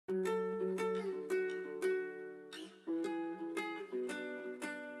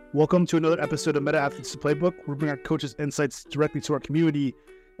Welcome to another episode of Meta Athletes Playbook. We're bringing our coaches' insights directly to our community.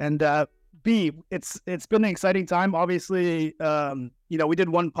 And B, it's been an exciting time. Obviously, we did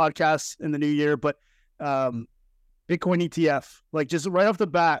one podcast in the new year, but Bitcoin ETF, like just right off the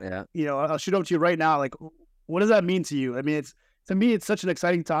bat, I'll shoot over to you right now. Like, what does that mean to you? I mean, to me, it's such an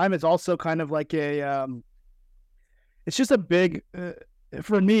exciting time. It's also kind of like it's just a big,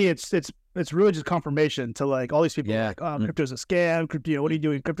 for me, it's really just confirmation to like all these people crypto's a scam, crypto, what are you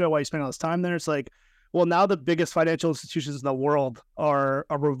doing crypto? Why are you spending all this time there? It's like, well, now the biggest financial institutions in the world are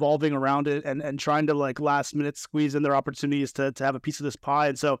revolving around it and trying to like last minute squeeze in their opportunities to have a piece of this pie.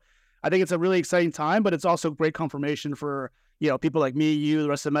 And so I think it's a really exciting time, but it's also great confirmation for, people like me, you, the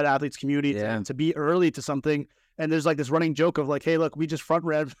rest of the Meta Athletes community to be early to something. And there's like this running joke of like, hey, look, we just front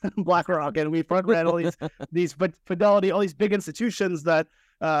read BlackRock and we front read all these Fidelity, all these big institutions that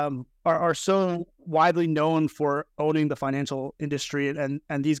are so widely known for owning the financial industry, and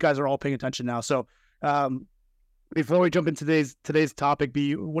these guys are all paying attention now. So before we jump into today's topic,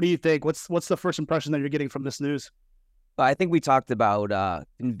 B, what do you think? What's the first impression that you're getting from this news? I think we talked about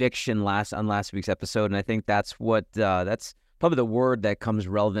conviction on last week's episode, and I think that's probably the word that comes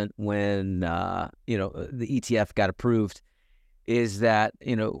relevant when the ETF got approved, is that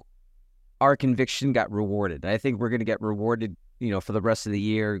our conviction got rewarded. I think we're going to get rewarded for the rest of the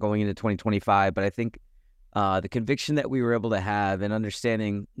year going into 2025. But I think the conviction that we were able to have and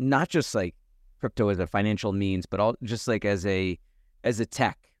understanding not just like crypto as a financial means, but all just like as a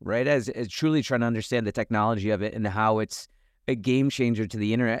tech, right? As truly trying to understand the technology of it and how it's a game changer to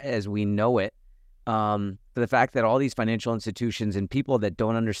the internet as we know it. For the fact that all these financial institutions and people that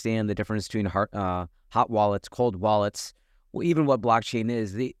don't understand the difference between hot wallets, cold wallets, well, even what blockchain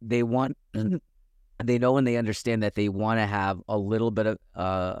is, they want, they know and they understand that they want to have a little bit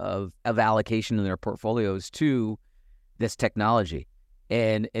of allocation in their portfolios to this technology,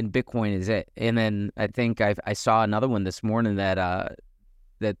 and Bitcoin is it. And then I think I saw another one this morning that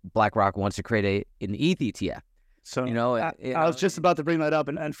BlackRock wants to create an ETH ETF. So I was just about to bring that up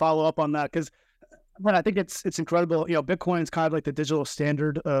and follow up on that, because I think it's incredible. Bitcoin is kind of like the digital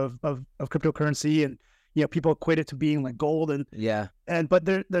standard of cryptocurrency, and people equate it to being like gold, but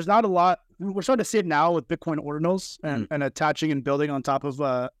there's not a lot. We're starting to see it now with Bitcoin ordinals and attaching and building on top of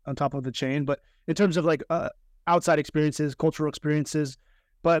the chain. But in terms of like outside experiences, cultural experiences,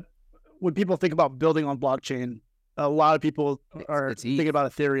 but when people think about building on blockchain, a lot of people are thinking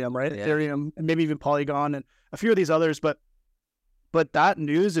about Ethereum, right? Yeah. Ethereum, and maybe even Polygon and a few of these others. But that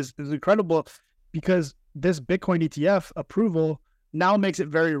news is incredible, because this Bitcoin ETF approval now makes it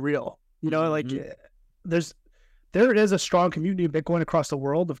very real. There is a strong community of Bitcoin across the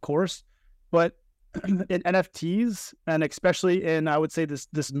world, of course, but in NFTs, and especially in, I would say,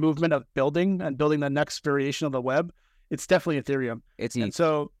 this movement of building the next variation of the web, it's definitely Ethereum.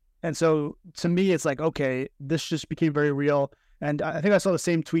 And so to me, it's like, okay, this just became very real. And I think I saw the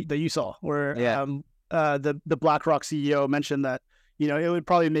same tweet that you saw, where the BlackRock CEO mentioned that it would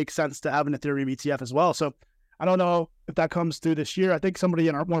probably make sense to have an Ethereum ETF as well. So I don't know if that comes through this year. I think somebody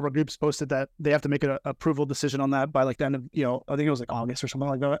in one of our groups posted that they have to make an approval decision on that by like the end of, I think it was like August or something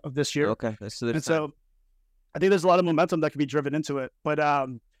like that of this year. Okay. So I think there's a lot of momentum that can be driven into it. But I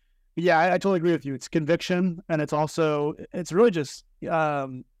totally agree with you. It's conviction, and it's really just,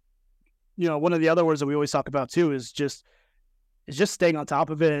 one of the other words that we always talk about too is just staying on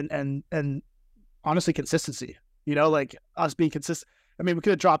top of it and honestly consistency. Like us being consistent. I mean, we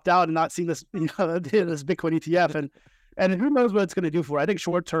could have dropped out and not seen this, this Bitcoin ETF, and who knows what it's going to do for it. I think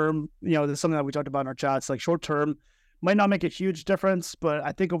short term, there's something that we talked about in our chats. Like short term might not make a huge difference, but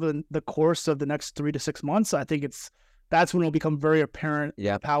I think over the course of the next 3 to 6 months, I think that's when it'll become very apparent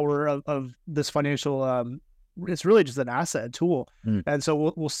the power of this financial. It's really just an asset tool, and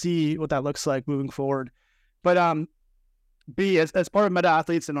so we'll see what that looks like moving forward. But B, as part of Meta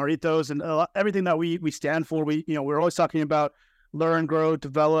Athletes and our ethos and everything that we stand for, we're always talking about learn, grow,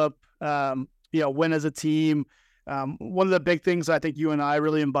 develop, win as a team. One of the big things I think you and I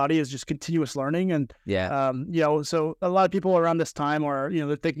really embody is just continuous learning. And, so a lot of people around this time are,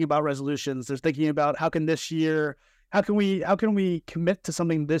 they're thinking about resolutions. They're thinking about how can we commit to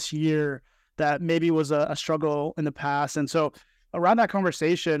something this year that maybe was a struggle in the past. And so around that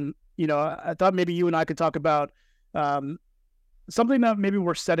conversation, I thought maybe you and I could talk about something that maybe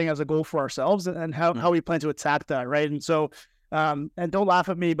we're setting as a goal for ourselves and how we plan to attack that. Right. And so, and don't laugh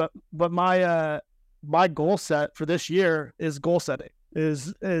at me, but my goal set for this year is goal setting,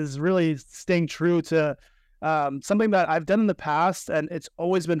 is really staying true to something that I've done in the past, and it's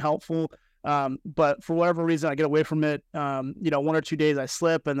always been helpful. But for whatever reason, I get away from it. 1 or 2 days I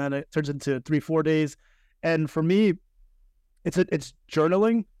slip, and then it turns into 3-4 days. And for me, it's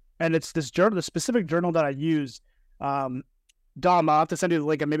journaling and it's this journal, the specific journal that I use. Dom, I'll have to send you the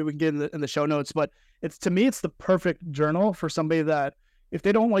link, and maybe we can get in the show notes. But it's, to me, it's the perfect journal for somebody that, if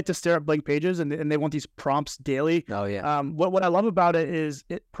they don't like to stare at blank pages and they want these prompts daily. Oh yeah. What I love about it is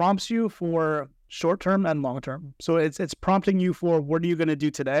it prompts you for short term and long term. So it's prompting you for what are you going to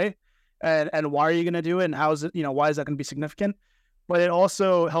do today, and why are you going to do it, and how is it, why is that going to be significant? But it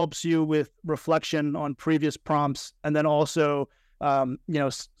also helps you with reflection on previous prompts, and then also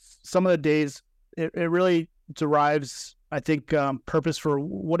some of the days it really derives, I think, purpose for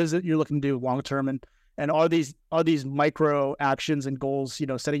what is it you're looking to do long term, and are these micro actions and goals,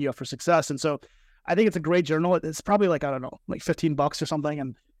 setting you up for success. And so I think it's a great journal. It's probably like, I don't know, like $15 or something,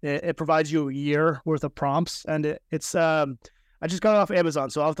 and it provides you a year worth of prompts. And it's I just got it off Amazon,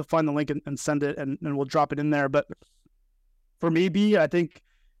 so I'll have to find the link and send it, and we'll drop it in there. But for me, B, I think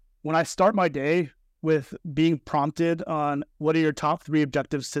when I start my day with being prompted on what are your top 3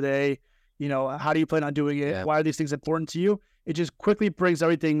 objectives today, how do you plan on doing it? Yeah. Why are these things important to you? It just quickly brings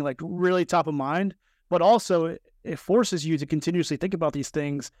everything like really top of mind, but also it forces you to continuously think about these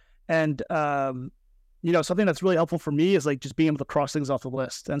things. And, something that's really helpful for me is like just being able to cross things off the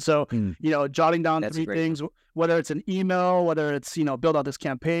list. And so, jotting down That's 3 great. things, whether it's an email, whether it's, build out this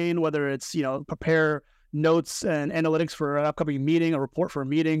campaign, whether it's, prepare notes and analytics for an upcoming meeting, a report for a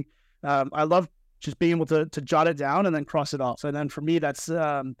meeting. I love just being able to jot it down and then cross it off. And then for me, that's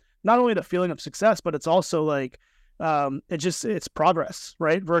not only the feeling of success, but it's also like, it's progress,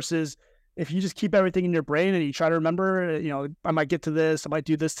 right? Versus if you just keep everything in your brain and you try to remember, I might get to this, I might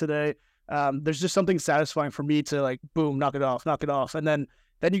do this today. There's just something satisfying for me to like, boom, knock it off. And then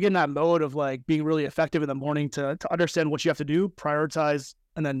you get in that mode of like being really effective in the morning to understand what you have to do, prioritize,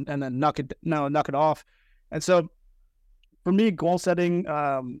 and then knock it off. And so for me, goal setting,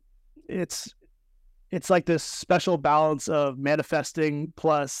 it's like this special balance of manifesting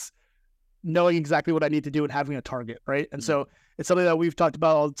plus knowing exactly what I need to do and having a target, right? And so it's something that we've talked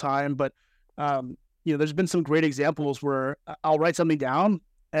about all the time, but there's been some great examples where I'll write something down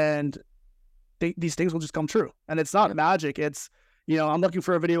and these things will just come true. And it's not magic. It's, I'm looking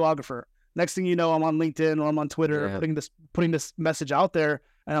for a videographer. Next thing you know, I'm on LinkedIn or I'm on Twitter putting this message out there,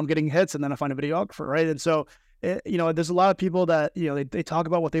 and I'm getting hits, and then I find a videographer, right? And so, there's a lot of people that, they talk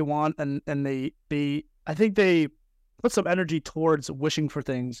about what they want, and they I think they put some energy towards wishing for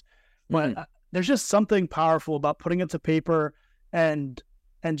things, but there's just something powerful about putting it to paper and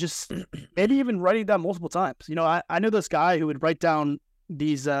just maybe even writing down multiple times. I know this guy who would write down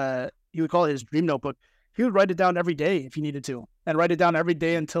these, he would call it his dream notebook. He would write it down every day if he needed to, and write it down every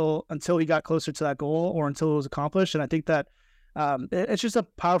day until he got closer to that goal or until it was accomplished. And I think that it's just a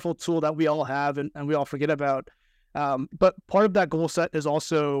powerful tool that we all have and we all forget about. But part of that goal set is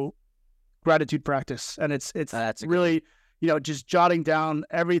also gratitude practice. And it's really, just jotting down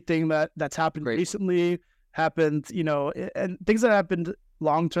everything that's happened recently, and things that happened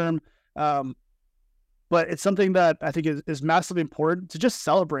long-term. But it's something that I think is massively important to just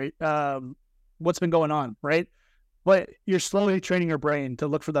celebrate what's been going on, right? But you're slowly training your brain to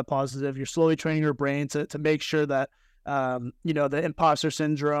look for that positive. You're slowly training your brain to make sure that, the imposter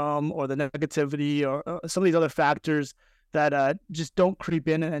syndrome or the negativity or some of these other factors that just don't creep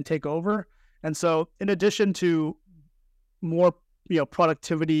in and take over. And so in addition to more,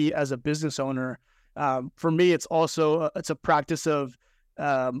 productivity as a business owner, for me, it's also, it's a practice of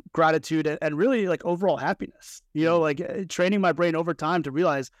gratitude and really like overall happiness, like training my brain over time to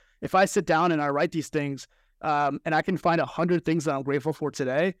realize if I sit down and I write these things, and I can find 100 things that I'm grateful for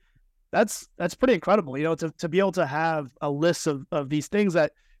today, that's pretty incredible, to be able to have a list of these things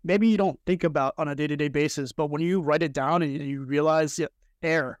that maybe you don't think about on a day-to-day basis, but when you write it down and you realize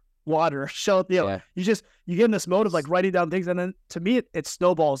air, water, shelter, you get in this mode of like writing down things, and then to me it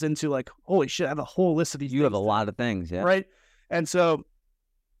snowballs into like, holy shit, I have a whole list of these. You have a lot of things, right? And so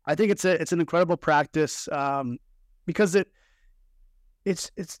I think it's an incredible practice because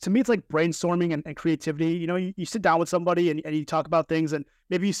it's to me, it's like brainstorming and creativity. You sit down with somebody and you talk about things, and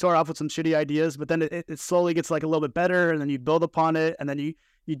maybe you start off with some shitty ideas, but then it slowly gets like a little bit better, and then you build upon it, and then you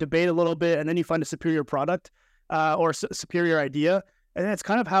debate a little bit, and then you find a superior product or superior idea. And that's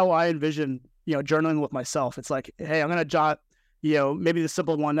kind of how I envision, journaling with myself. It's like, hey, I'm going to jot, maybe the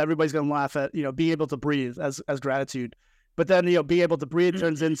simple one everybody's going to laugh at, being able to breathe as gratitude. But then, being able to breathe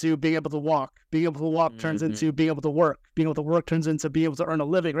turns into being able to walk. Being able to walk turns into being able to work. Being able to work turns into being able to earn a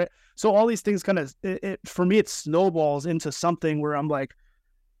living, right? So all these things kind of, for me, it snowballs into something where I'm like,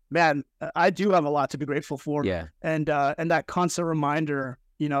 man, I do have a lot to be grateful for. Yeah. And that constant reminder,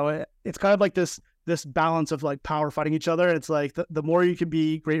 it's kind of like this balance of like power fighting each other. It's like the more you can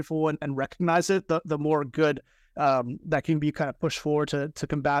be grateful and recognize it, the more good that can be kind of pushed forward to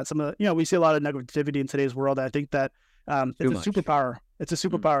combat some of the, we see a lot of negativity in today's world. I think that it's a superpower. It's a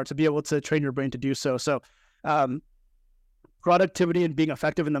superpower to be able to train your brain to do so. So productivity and being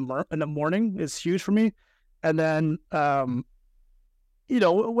effective in the morning is huge for me. And then,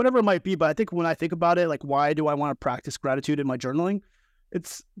 whatever it might be, but I think when I think about it, like, why do I want to practice gratitude in my journaling?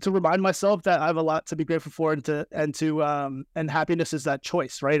 It's to remind myself that I have a lot to be grateful for, and happiness is that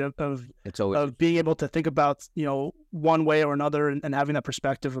choice, right? Of being able to think about, one way or another and having that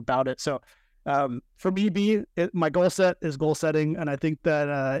perspective about it. So, for me, my goal set is goal setting. And I think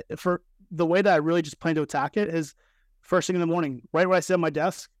that, for the way that I really just plan to attack it is first thing in the morning, right where I sit at my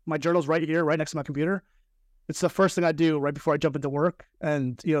desk, my journal's right here, right next to my computer. It's the first thing I do right before I jump into work.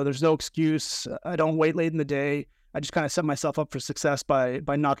 And, there's no excuse. I don't wait late in the day. I just kind of set myself up for success by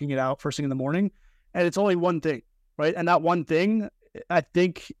knocking it out first thing in the morning. And it's only one thing, right? And that one thing, I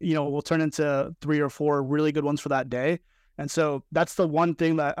think, will turn into 3 or 4 really good ones for that day. And so that's the one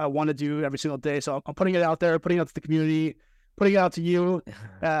thing that I want to do every single day. So I'm putting it out there, putting it out to the community, putting it out to you,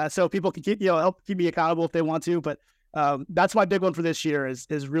 so people can help keep me accountable if they want to. But that's my big one for this year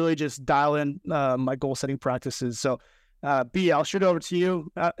is really just dial in my goal setting practices. So B, I'll shoot it over to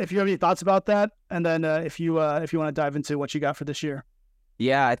you if you have any thoughts about that, and then if you want to dive into what you got for this year.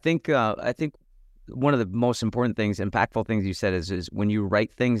 Yeah, I think one of the most important things, impactful things you said is when you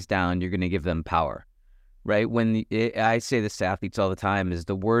write things down, you're going to give them power, right? I say this to athletes all the time, is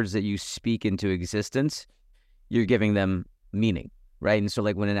the words that you speak into existence, you're giving them meaning, right? And so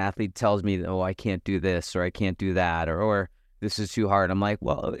like when an athlete tells me, oh, I can't do this, or I can't do that, or this is too hard, I'm like,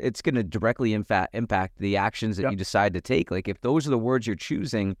 well, it's going to directly impact the actions that you decide to take. Like if those are the words you're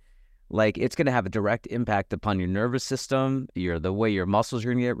choosing, like it's going to have a direct impact upon your nervous system, the way your muscles are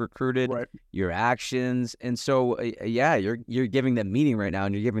going to get recruited, right, your actions. And so, you're giving them meaning right now,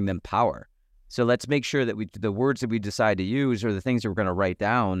 and you're giving them power. So let's make sure that the words that we decide to use, or the things that we're going to write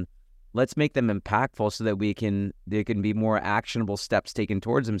down, let's make them impactful so that there can be more actionable steps taken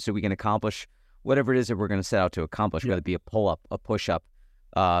towards them, so we can accomplish whatever it is that we're going to set out to accomplish, whether it be a pull-up, a push-up,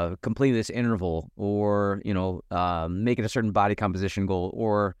 completing this interval, or, making a certain body composition goal,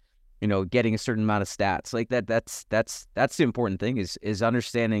 or, getting a certain amount of stats. Like that's the important thing is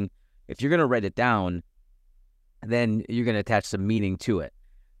understanding if you're going to write it down, then you're going to attach some meaning to it.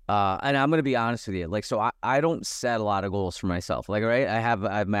 And I'm going to be honest with you. Like, so I don't set a lot of goals for myself. Like, right, I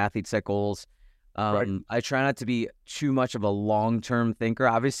have my athletes set goals. Right. I try not to be too much of a long-term thinker.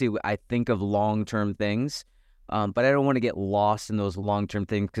 Obviously, I think of long-term things, but I don't want to get lost in those long-term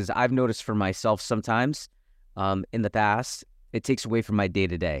things, because I've noticed for myself sometimes in the past, it takes away from my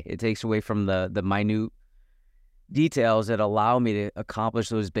day-to-day. It takes away from the minute details that allow me to accomplish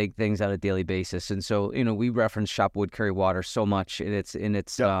those big things on a daily basis. And so, we reference Shop Wood, Carry Water so much, and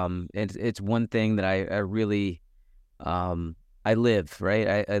it's one thing that I really I live,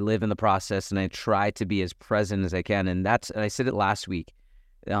 right? I live in the process, and I try to be as present as I can. And I said it last week.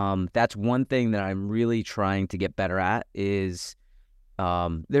 That's one thing that I'm really trying to get better at is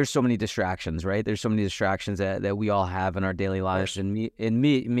there's so many distractions, right? There's so many distractions that we all have in our daily lives, and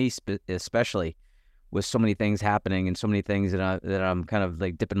me especially, with so many things happening and so many things that I'm kind of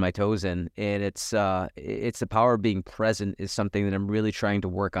like dipping my toes in. And it's the power of being present is something that I'm really trying to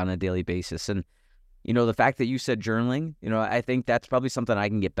work on a daily basis. And the fact that you said journaling, I think that's probably something I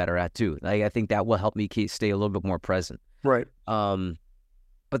can get better at too. Like, I think that will help me stay a little bit more present. Right.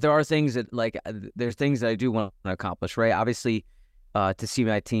 But there are things that there's things that I do want to accomplish, right? Obviously, to see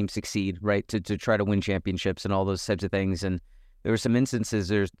my team succeed, right? To try to win championships and all those types of things. And there were some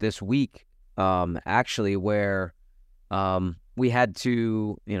instances this week, actually, where we had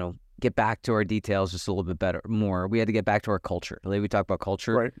to, get back to our details just a little bit more. We had to get back to our culture. Like, we talk about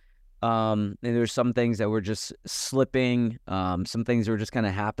culture. Right. And there's some things that were just slipping, some things that were just kind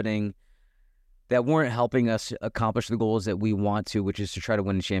of happening that weren't helping us accomplish the goals that we want to, which is to try to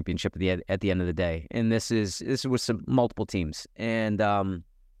win a championship at the end of the day. And this was some multiple teams, and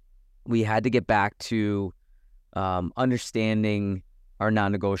we had to get back to understanding our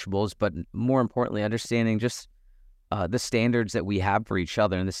non-negotiables, but more importantly, understanding just the standards that we have for each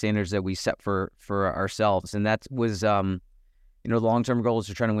other and the standards that we set for ourselves. And that was the long-term goal is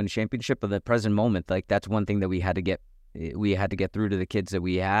to try to win a championship, but the present moment, like, that's one thing that we had to get through to the kids that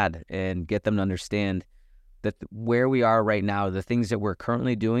we had, and get them to understand that where we are right now, the things that we're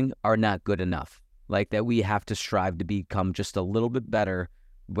currently doing are not good enough. Like, that we have to strive to become just a little bit better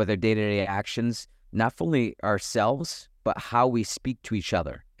with our day-to-day actions, not only ourselves, but how we speak to each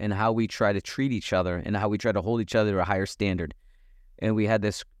other and how we try to treat each other and how we try to hold each other to a higher standard. And we had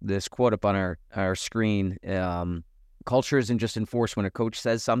this quote up on our screen, culture isn't just enforced when a coach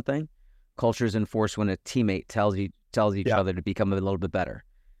says something, culture is enforced when a teammate tells each other to become a little bit better.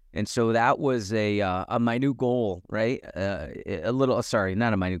 And so that was a minute goal, right? Sorry,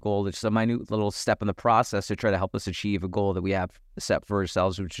 not a minute goal, it's a minute little step in the process to try to help us achieve a goal that we have set for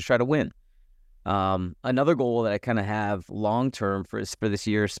ourselves, which is try to win. Another goal that I kind of have long-term for this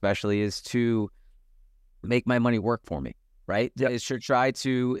year especially is to make my money work for me, right? Yep. Is to try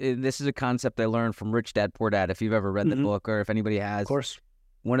to, and this is a concept I learned from Rich Dad Poor Dad. If you've ever read the book, or if anybody has, of course,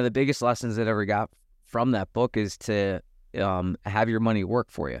 one of the biggest lessons that I ever got from that book is to have your money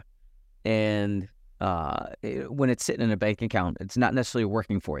work for you. And when it's sitting in a bank account, it's not necessarily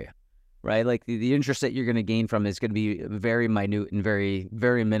working for you, right? Like the interest that you're going to gain from it is going to be very minute and very,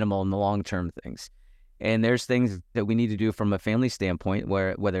 very minimal in the long-term things. And there's things that we need to do from a family standpoint,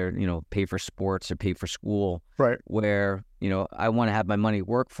 where whether, pay for sports or pay for school, right? Where, I want to have my money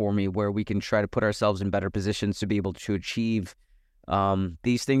work for me, where we can try to put ourselves in better positions to be able to achieve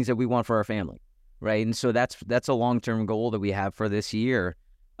these things that we want for our family, right? And so that's a long-term goal that we have for this year.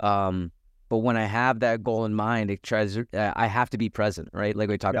 But when I have that goal in mind, I have to be present, right? Like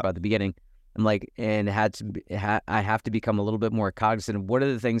we talked about at the beginning. I have to become a little bit more cognizant of what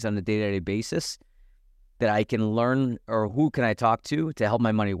are the things on a day-to-day basis that I can learn, or who can I talk to help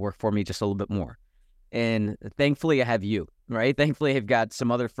my money work for me just a little bit more. And thankfully I have you, right? Thankfully I've got some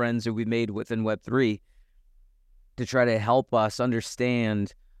other friends that we've made within Web3 to try to help us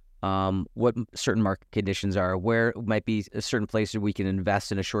understand what certain market conditions are, where it might be a certain place where we can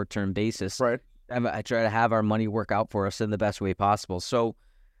invest in a short-term basis. Right. I try to have our money work out for us in the best way possible. So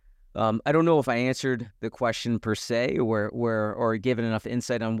I don't know if I answered the question per se, or given enough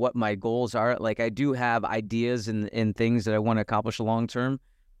insight on what my goals are. Like I do have ideas and things that I want to accomplish long-term,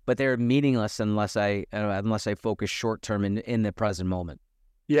 but they're meaningless unless I focus short-term in the present moment.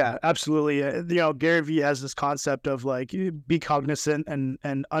 Yeah, absolutely. Gary Vee has this concept of like, be cognizant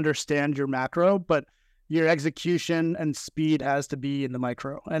and understand your macro, but your execution and speed has to be in the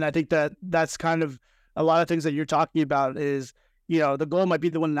micro. And I think that's kind of a lot of things that you're talking about is, the goal might be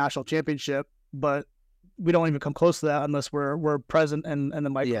to win a national championship, but we don't even come close to that unless we're present in the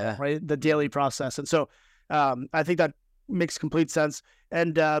micro, right? The daily process. And so I think that makes complete sense.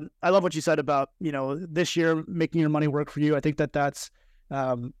 And I love what you said about, this year making your money work for you. I think that's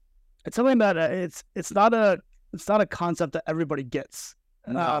it's something that it's not a concept that everybody gets.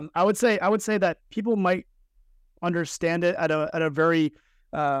 No. I would say that people might understand it at a very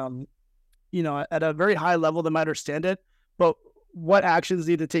at a very high level. They might understand it, but what actions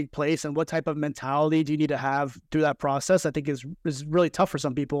need to take place and what type of mentality do you need to have through that process, I think is really tough for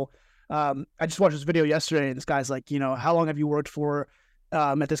some people. I just watched this video yesterday, and this guy's like, how long have you worked for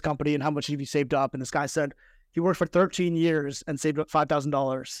at this company, and how much have you saved up? And this guy said he worked for 13 years and saved up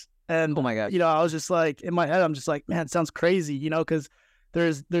 $5,000. And oh my gosh, I was just like, in my head, I'm just like, man, it sounds crazy, because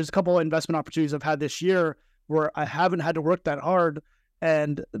there's a couple of investment opportunities I've had this year where I haven't had to work that hard,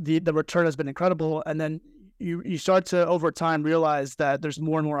 and the return has been incredible. And then you start to over time realize that there's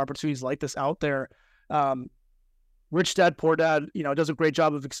more and more opportunities like this out there. Rich Dad Poor Dad, does a great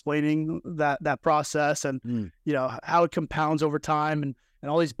job of explaining that process and how it compounds over time and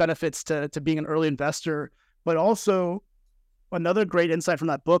all these benefits to being an early investor. But also another great insight from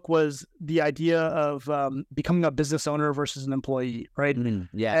that book was the idea of becoming a business owner versus an employee, right?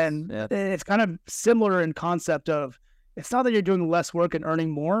 Yes. And it's kind of similar in concept of, it's not that you're doing less work and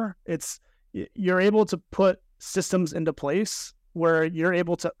earning more. It's you're able to put systems into place where you're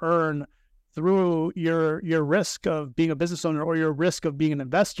able to earn through your risk of being a business owner or your risk of being an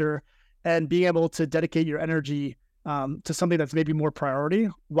investor, and being able to dedicate your energy to something that's maybe more priority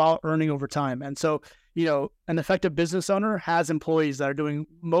while earning over time. And so, an effective business owner has employees that are doing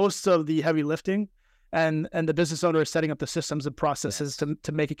most of the heavy lifting, and the business owner is setting up the systems and processes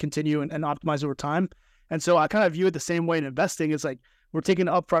to make it continue and optimize over time. And so I kind of view it the same way in investing. It's like, we're taking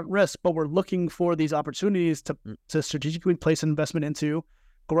an upfront risk, but we're looking for these opportunities to strategically place an investment into,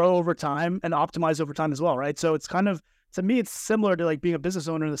 grow over time, and optimize over time as well, right? So it's kind of, to me, it's similar to like being a business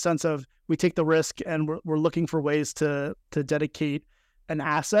owner in the sense of we take the risk and we're looking for ways to dedicate an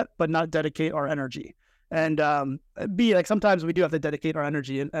asset, but not dedicate our energy. And like sometimes we do have to dedicate our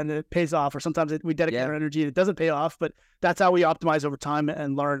energy and it pays off, or sometimes we dedicate our energy and it doesn't pay off, but that's how we optimize over time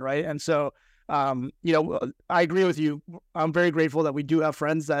and learn, right? And so, I agree with you. I'm very grateful that we do have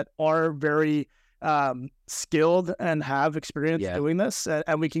friends that are very skilled and have experience doing this,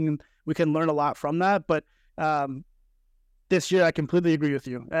 and we can learn a lot from that. But this year, I completely agree with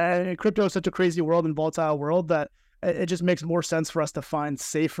you. Crypto is such a crazy world and volatile world that it just makes more sense for us to find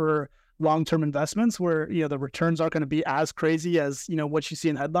safer long-term investments where, the returns aren't going to be as crazy as, what you see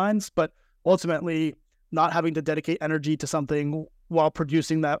in headlines, but ultimately not having to dedicate energy to something while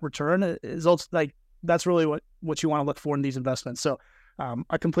producing that return is also like, that's really what you want to look for in these investments. So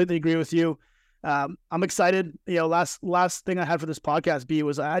I completely agree with you. I'm excited. Last thing I had for this podcast, B,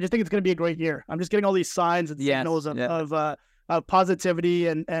 was I just think it's going to be a great year. I'm just getting all these signs and signals of positivity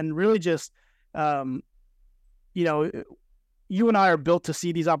and really just, you and I are built to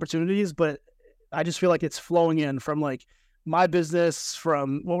see these opportunities, but I just feel like it's flowing in from like my business,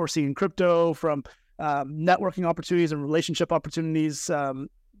 from what we're seeing in crypto, from networking opportunities and relationship opportunities,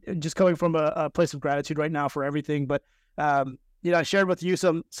 just coming from a place of gratitude right now for everything. But, I shared with you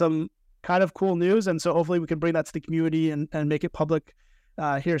some kind of cool news. And so hopefully we can bring that to the community and make it public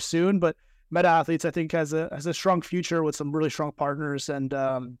here soon. But Meta Athletes, I think, has a strong future with some really strong partners and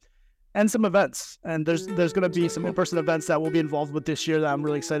some events. And there's going to be some in-person events that we'll be involved with this year that I'm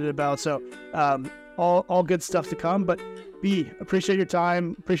really excited about. So all good stuff to come. But B, appreciate your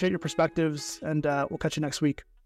time, appreciate your perspectives, and we'll catch you next week.